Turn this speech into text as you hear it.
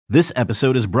This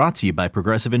episode is brought to you by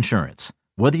Progressive Insurance.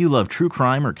 Whether you love true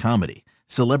crime or comedy,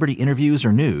 celebrity interviews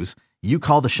or news, you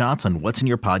call the shots on what's in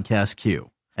your podcast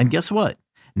queue. And guess what?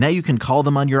 Now you can call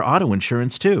them on your auto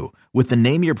insurance too with the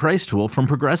Name Your Price tool from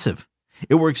Progressive.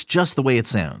 It works just the way it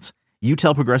sounds. You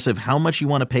tell Progressive how much you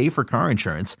want to pay for car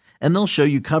insurance, and they'll show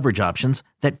you coverage options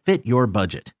that fit your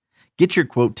budget. Get your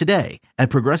quote today at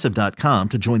Progressive.com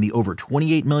to join the over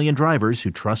 28 million drivers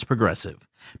who trust Progressive.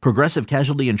 Progressive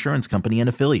Casualty Insurance Company and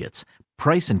Affiliates.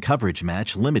 Price and coverage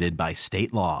match limited by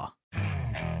state law.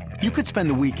 You could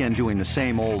spend the weekend doing the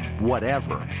same old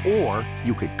whatever, or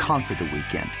you could conquer the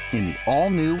weekend in the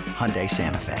all-new Hyundai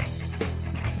Santa Fe.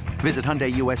 Visit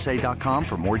HyundaiUSA.com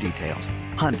for more details.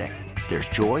 Hyundai, there's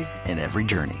joy in every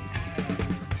journey.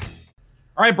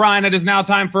 All right, Brian, it is now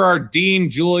time for our Dean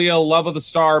Julia Love of the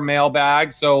Star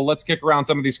mailbag. So let's kick around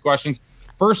some of these questions.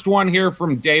 First one here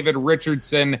from David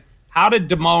Richardson. How did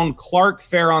Damone Clark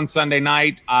fare on Sunday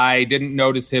night? I didn't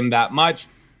notice him that much.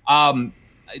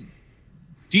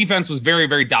 Defense was very,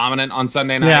 very dominant on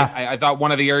Sunday night. Yeah. I thought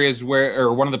one of the areas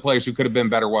one of the players who could have been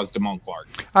better was Damone Clark.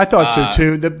 I thought so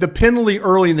too. The penalty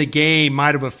early in the game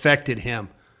might have affected him.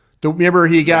 Remember,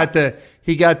 he got the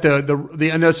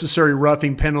unnecessary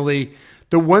roughing penalty.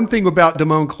 The one thing about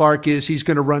Damone Clark is he's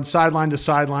going to run sideline to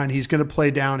sideline. He's going to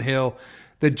play downhill.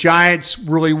 The Giants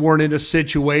really weren't in a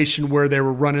situation where they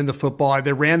were running the football.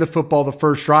 They ran the football the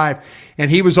first drive, and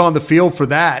he was on the field for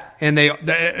that. And they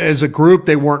as a group,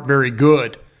 they weren't very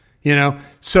good, you know.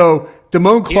 So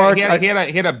Damone Clark, he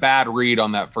had a bad read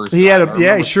on that first. He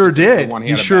sure did.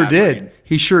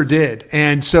 He sure did.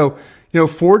 And so, you know,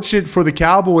 fortunate for the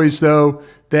Cowboys though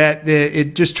that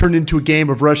it just turned into a game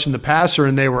of rushing the passer,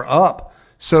 and they were up.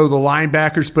 So the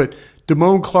linebackers, but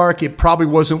Damone Clark, it probably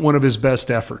wasn't one of his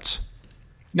best efforts.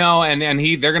 No, and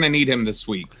they're going to need him this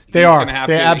week. He's going to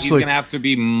have to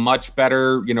be much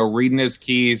better, you know, reading his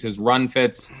keys. His run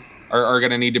fits are going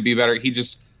to need to be better.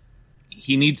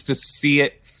 He needs to see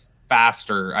it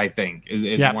faster, I think,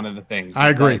 is one of the things. I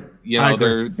agree. But, you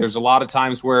know, there's a lot of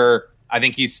times where I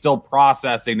think he's still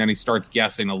processing and he starts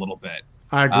guessing a little bit.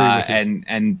 I agree with you.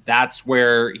 And that's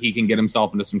where he can get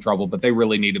himself into some trouble, but they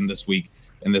really need him this week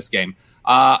in this game.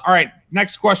 All right,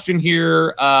 next question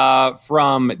here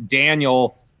from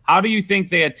Daniel. How do you think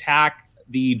they attack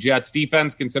the Jets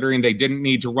defense, considering they didn't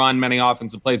need to run many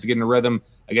offensive plays to get in a rhythm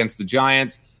against the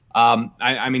Giants?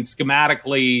 I mean,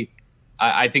 schematically,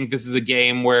 I think this is a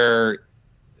game where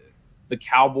the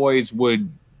Cowboys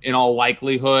would, in all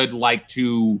likelihood, like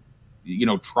to, you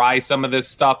know, try some of this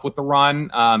stuff with the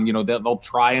run. You know, they'll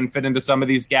try and fit into some of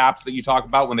these gaps that you talk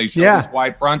about when they show these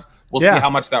wide fronts. We'll see how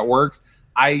much that works.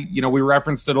 We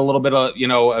referenced it a little bit,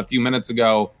 a few minutes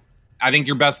ago. I think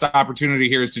your best opportunity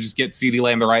here is to just get CeeDee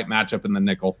Lamb the right matchup in the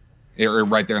nickel or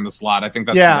right there in the slot. I think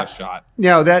that's the best shot.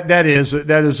 No, that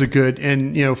is a good,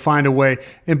 and, you know, find a way.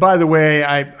 And by the way,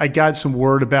 I got some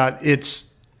word about it's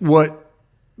what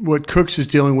Cooks is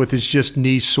dealing with is just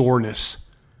knee soreness.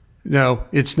 No,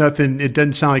 it's nothing. It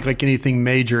doesn't sound like anything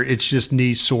major. It's just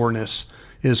knee soreness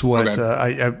is what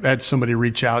I had somebody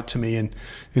reach out to me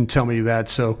and tell me that.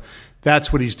 So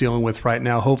that's what he's dealing with right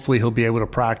now. Hopefully he'll be able to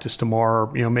practice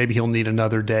tomorrow. You know, maybe he'll need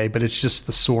another day, but it's just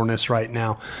the soreness right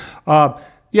now.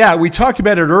 We talked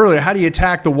about it earlier. How do you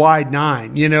attack the wide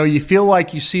nine? You know, you feel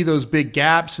like you see those big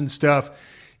gaps and stuff.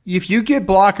 If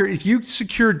you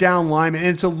secure down linemen,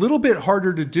 and it's a little bit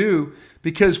harder to do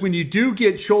because when you do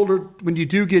get shoulder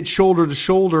to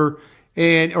shoulder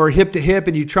or hip to hip,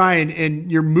 and you try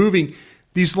and you're moving,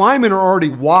 these linemen are already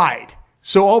wide.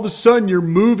 So all of a sudden you're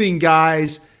moving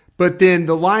guys, but then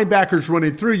the linebackers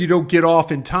running through, you don't get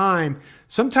off in time.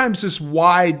 Sometimes this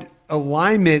wide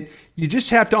alignment, you just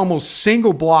have to almost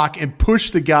single block and push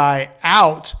the guy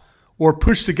out or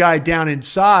push the guy down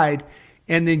inside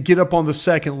and then get up on the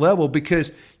second level,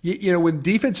 because you know, when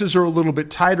defenses are a little bit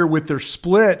tighter with their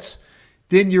splits,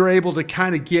 then you're able to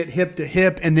kind of get hip to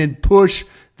hip and then push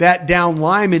that down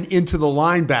lineman into the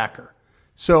linebacker.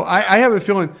 So I have a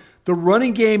feeling the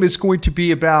running game is going to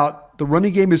be about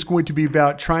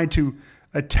trying to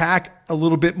attack a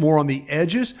little bit more on the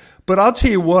edges. But I'll tell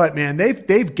you what, man,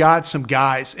 they've got some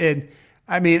guys, and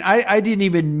I mean, I didn't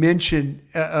even mention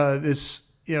this.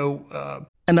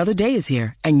 Another day is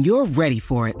here, and you're ready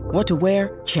for it. What to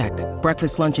wear? Check.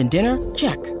 Breakfast, lunch, and dinner?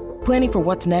 Check. Planning for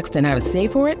what's next and how to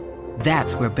save for it?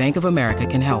 That's where Bank of America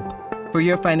can help. For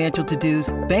your financial to-dos,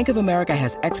 Bank of America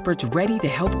has experts ready to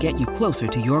help get you closer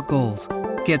to your goals.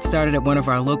 Get started at one of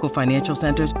our local financial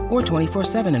centers or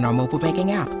 24/7 in our mobile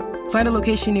banking app. Find a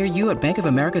location near you at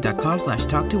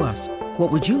bankofamerica.com/talktous.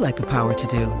 What would you like the power to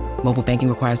do? Mobile banking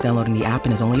requires downloading the app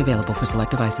and is only available for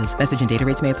select devices. Message and data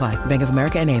rates may apply. Bank of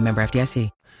America N.A., member FDIC.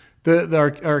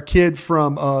 our kid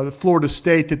from Florida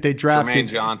State that they drafted.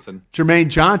 Jermaine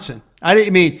Johnson.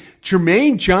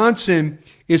 Jermaine Johnson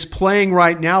is playing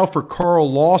right now for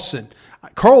Carl Lawson.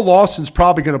 Carl Lawson's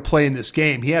probably going to play in this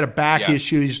game. He had a back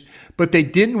issue, but they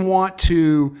didn't want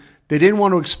to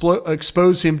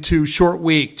expose him to short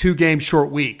week, 2-game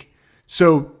short week.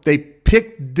 So they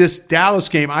picked this Dallas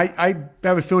game. I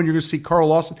have a feeling you're going to see Carl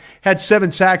Lawson had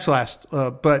 7 sacks last,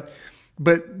 but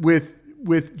with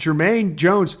Jermaine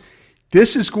Jones,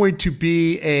 this is going to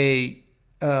be a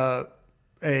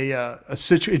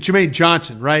situation. Jermaine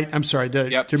Johnson, right? I'm sorry.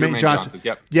 Jermaine Johnson.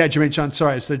 Yep. Yeah, Jermaine Johnson.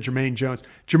 Sorry, I said Jermaine Jones.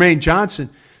 Jermaine Johnson.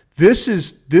 This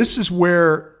is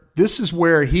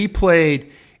where he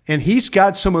played, and he's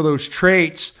got some of those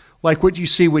traits like what you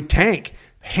see with Tank.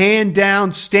 Hand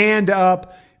down, stand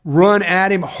up, run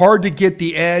at him, hard to get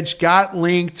the edge, got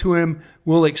length to him,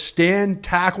 will extend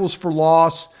tackles for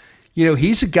loss.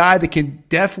 He's a guy that can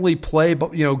definitely play, but,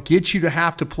 get you to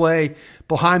have to play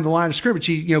behind the line of scrimmage.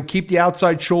 Keep the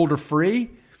outside shoulder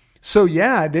free. So,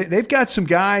 yeah, they've got some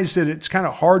guys that it's kind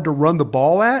of hard to run the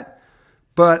ball at,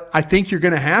 but I think you're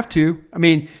going to have to.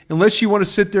 Unless you want to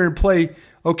sit there and play,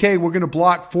 okay, we're going to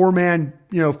block four-man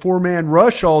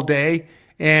rush all day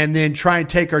and then try and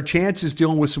take our chances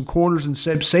dealing with some corners and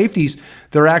safeties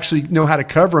that actually know how to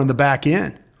cover on the back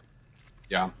end.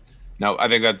 Yeah. No, I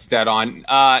think that's dead on.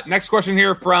 Next question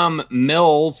here from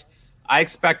Mills. I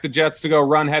expect the Jets to go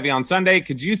run heavy on Sunday.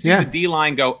 Could you see the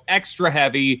D-line go extra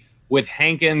heavy with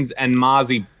Hankins and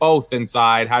Mazi both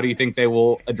inside? How do you think they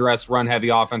will address run-heavy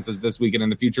offenses this week and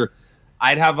in the future?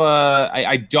 I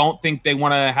don't think they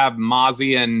want to have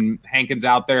Mazi and Hankins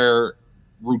out there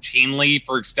routinely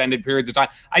for extended periods of time.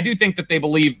 I do think that they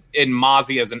believe in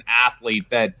Mazi as an athlete,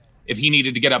 that if he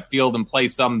needed to get upfield and play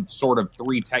some sort of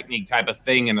 3 technique type of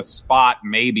thing in a spot,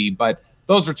 maybe. But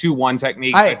those are 2-1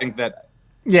 techniques. I think that.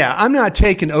 Yeah, I'm not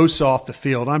taking Osa off the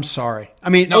field. I'm sorry.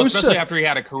 No, Osa, especially after he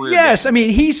had a career. Yes, game.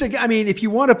 If you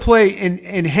want to play,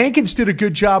 and Hankins did a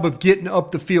good job of getting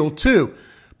up the field too,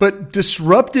 but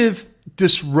disruptive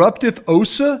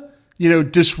Osa,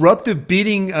 disruptive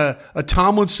beating a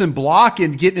Tomlinson block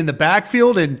and getting in the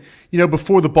backfield and,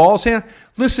 before the ball's handed.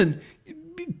 Listen,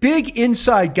 big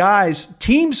inside guys,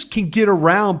 teams can get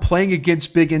around playing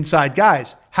against big inside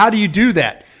guys. How do you do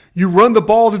that? You run the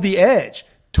ball to the edge,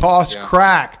 toss,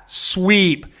 crack,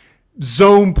 sweep,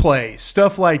 zone play,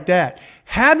 stuff like that.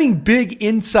 Having big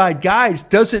inside guys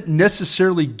doesn't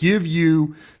necessarily give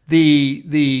you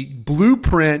the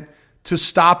blueprint to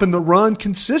stopping the run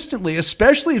consistently,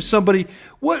 especially if somebody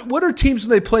 – what are teams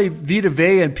when they play Vita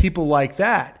Vea and people like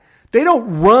that? They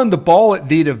don't run the ball at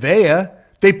Vita Vea.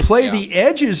 They play the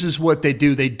edges is what they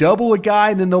do. They double a guy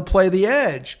and then they'll play the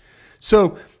edge.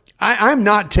 So I'm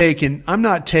not taking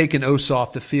Osa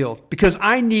off the field because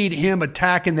I need him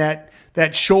attacking that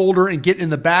shoulder and getting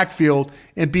in the backfield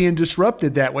and being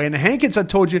disrupted that way. And Hankins, I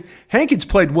told you, Hankins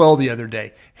played well the other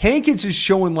day. Hankins is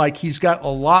showing like he's got a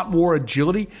lot more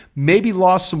agility, maybe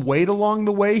lost some weight along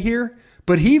the way here,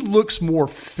 but he looks more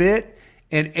fit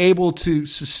and able to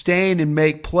sustain and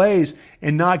make plays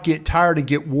and not get tired and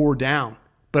get wore down.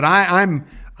 But I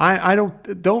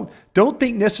don't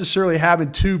think necessarily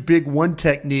having 2 big 1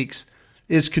 techniques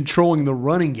is controlling the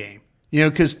running game.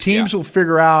 Because teams will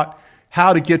figure out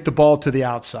how to get the ball to the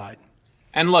outside.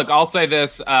 And look, I'll say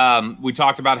this. We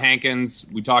talked about Hankins.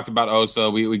 We talked about Osa.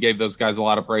 We gave those guys a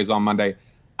lot of praise on Monday.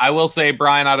 I will say,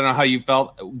 Brian, I don't know how you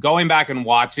felt. Going back and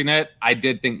watching it, I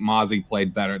did think Mazi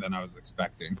played better than I was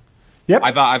expecting. Yep.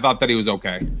 I thought that he was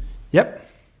okay. Yep.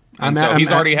 And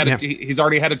he's already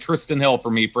had a Tristan Hill for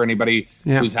me, for anybody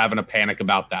who's having a panic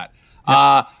about that. Yep.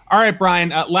 All right, Brian,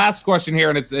 last question here,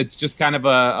 and it's just kind of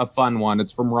a fun one.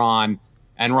 It's from Ron.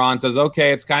 And Ron says,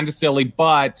 okay, it's kind of silly,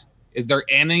 but is there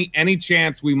any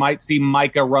chance we might see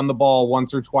Micah run the ball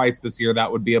once or twice this year?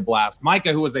 That would be a blast.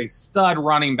 Micah, who was a stud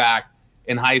running back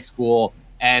in high school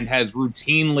and has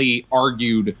routinely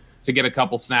argued to get a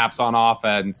couple snaps on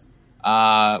offense.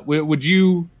 Would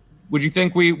you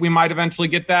think we might eventually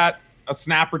get that, a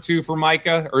snap or 2 for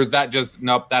Micah? Or is that just,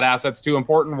 nope, that asset's too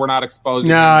important, we're not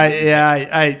exposing him?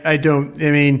 I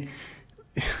don't.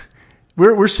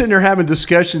 We're sitting there having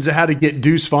discussions of how to get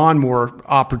Deuce Vaughn more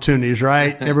opportunities,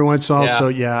 right? Every once in a while. So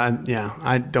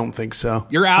I don't think so.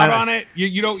 You're out on it.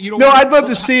 You don't. No, I'd love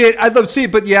to see it.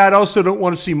 But I also don't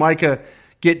want to see Micah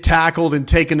get tackled and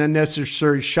take an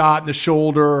unnecessary shot in the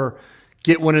shoulder, or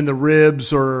get one in the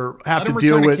ribs, or have to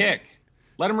deal with.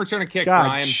 Let him return a kick, God,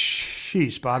 Brian.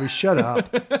 Jeez, Bobby, shut up.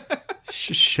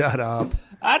 Shut up.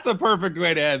 That's a perfect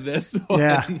way to end this one.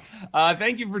 Yeah.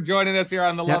 Thank you for joining us here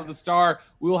on the Love the Star.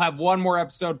 We will have one more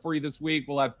episode for you this week.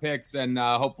 We'll have picks and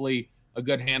hopefully a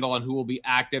good handle on who will be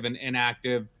active and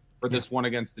inactive for this one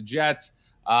against the Jets.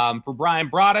 For Brian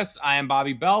Broaddus, I am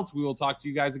Bobby Belt. We will talk to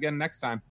you guys again next time.